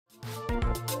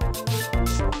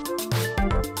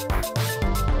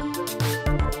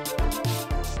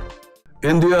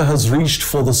India has reached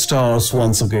for the stars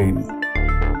once again.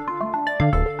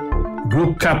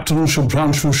 Group Captain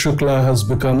Shubhranshu Shukla has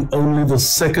become only the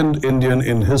second Indian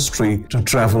in history to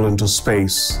travel into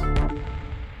space.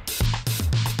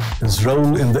 His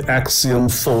role in the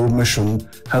Axiom-4 mission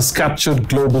has captured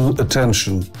global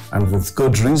attention, and with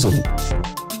good reason.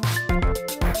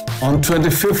 On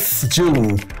 25th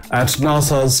June, at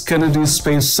NASA's Kennedy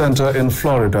Space Center in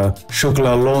Florida,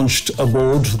 Shukla launched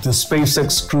aboard the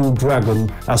SpaceX Crew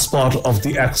Dragon as part of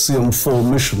the Axiom-4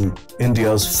 mission,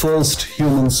 India's first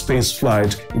human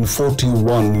spaceflight in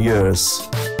 41 years.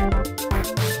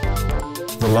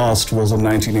 The last was in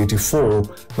 1984,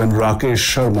 when Rakesh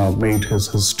Sharma made his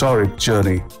historic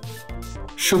journey.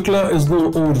 Shukla is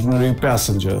no ordinary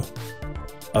passenger.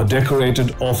 A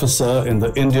decorated officer in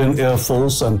the Indian Air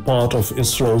Force and part of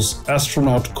ISRO's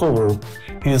astronaut corps,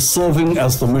 he is serving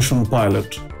as the mission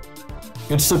pilot.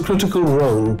 It's a critical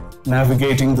role,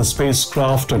 navigating the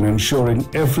spacecraft and ensuring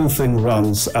everything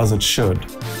runs as it should.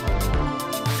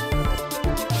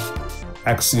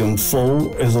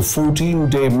 Axiom-4 is a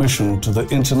 14-day mission to the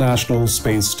International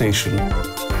Space Station.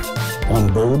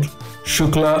 On board,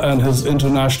 Shukla and his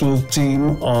international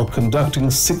team are conducting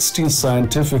 60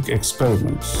 scientific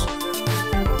experiments.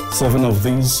 7 of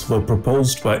these were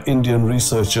proposed by Indian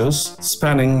researchers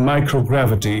spanning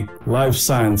microgravity, life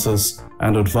sciences,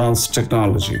 and advanced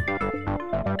technology.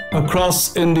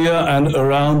 Across India and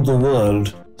around the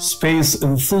world, space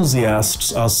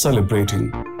enthusiasts are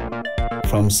celebrating.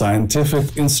 From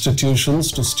scientific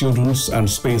institutions to students and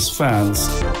space fans,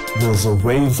 there's a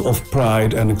wave of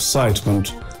pride and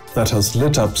excitement that has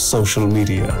lit up social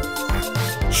media.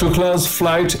 Shukla's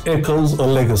flight echoes a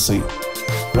legacy.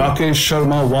 Rakesh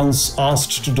Sharma, once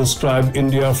asked to describe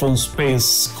India from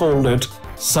space, called it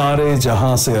 "सारे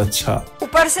जहां से अच्छा."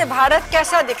 ऊपर से भारत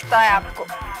कैसा दिखता है आपको?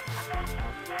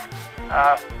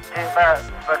 मैं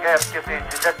बगैर किसी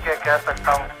झिझक के कह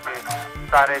सकता हूँ कि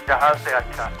सारे जहां से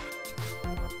अच्छा.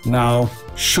 Now,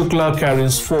 Shukla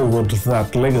carries forward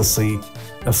that legacy,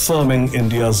 affirming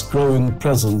India's growing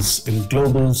presence in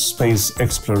global space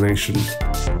exploration.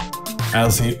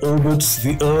 As he orbits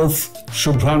the Earth,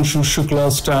 Shubhranshu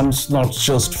Shukla stands not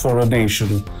just for a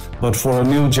nation, but for a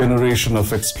new generation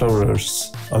of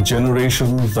explorers. A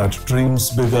generation that dreams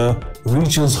bigger,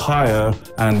 reaches higher,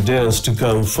 and dares to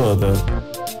go further.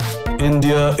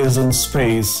 India is in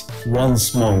space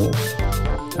once more.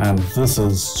 And this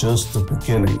is just the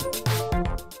beginning.